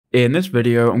In this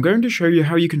video, I'm going to show you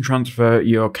how you can transfer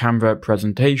your Canva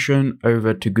presentation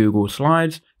over to Google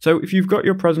Slides. So if you've got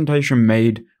your presentation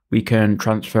made, we can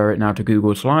transfer it now to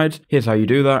Google Slides. Here's how you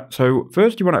do that. So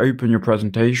first you want to open your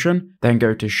presentation, then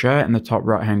go to share in the top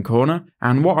right hand corner.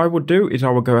 And what I would do is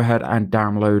I will go ahead and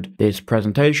download this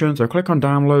presentation. So click on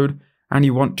download and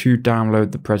you want to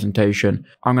download the presentation.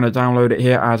 I'm going to download it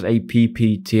here as a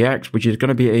PPTX, which is going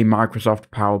to be a Microsoft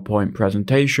PowerPoint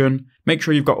presentation. Make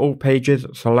sure you've got all pages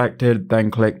selected, then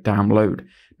click download.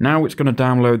 Now it's going to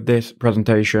download this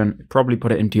presentation, probably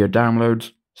put it into your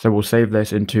downloads. So we'll save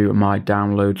this into my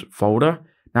downloads folder.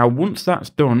 Now, once that's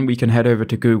done, we can head over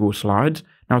to Google Slides.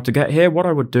 Now to get here, what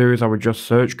I would do is I would just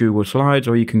search Google Slides,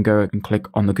 or you can go and click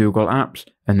on the Google apps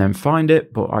and then find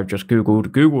it. But I've just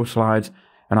Googled Google Slides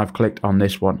and I've clicked on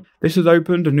this one. This has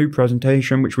opened a new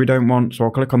presentation, which we don't want. So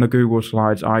I'll click on the Google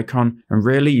Slides icon, and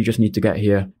really you just need to get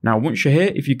here. Now, once you're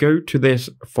here, if you go to this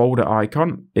folder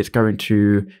icon, it's going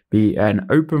to be an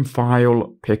open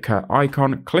file picker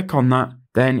icon. Click on that.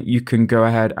 Then you can go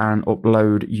ahead and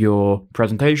upload your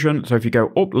presentation. So if you go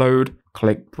upload,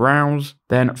 click browse,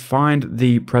 then find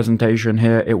the presentation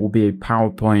here. It will be a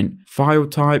PowerPoint file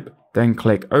type, then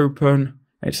click open.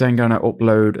 It's then going to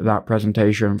upload that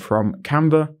presentation from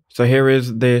Canva. So here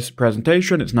is this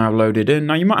presentation. It's now loaded in.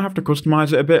 Now you might have to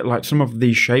customize it a bit, like some of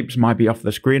these shapes might be off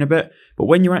the screen a bit, but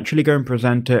when you actually go and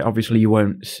present it, obviously you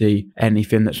won't see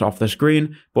anything that's off the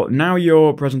screen. But now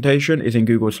your presentation is in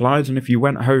Google Slides, and if you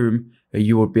went home,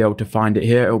 you would be able to find it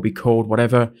here. It will be called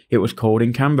whatever it was called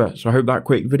in Canva. So I hope that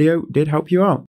quick video did help you out.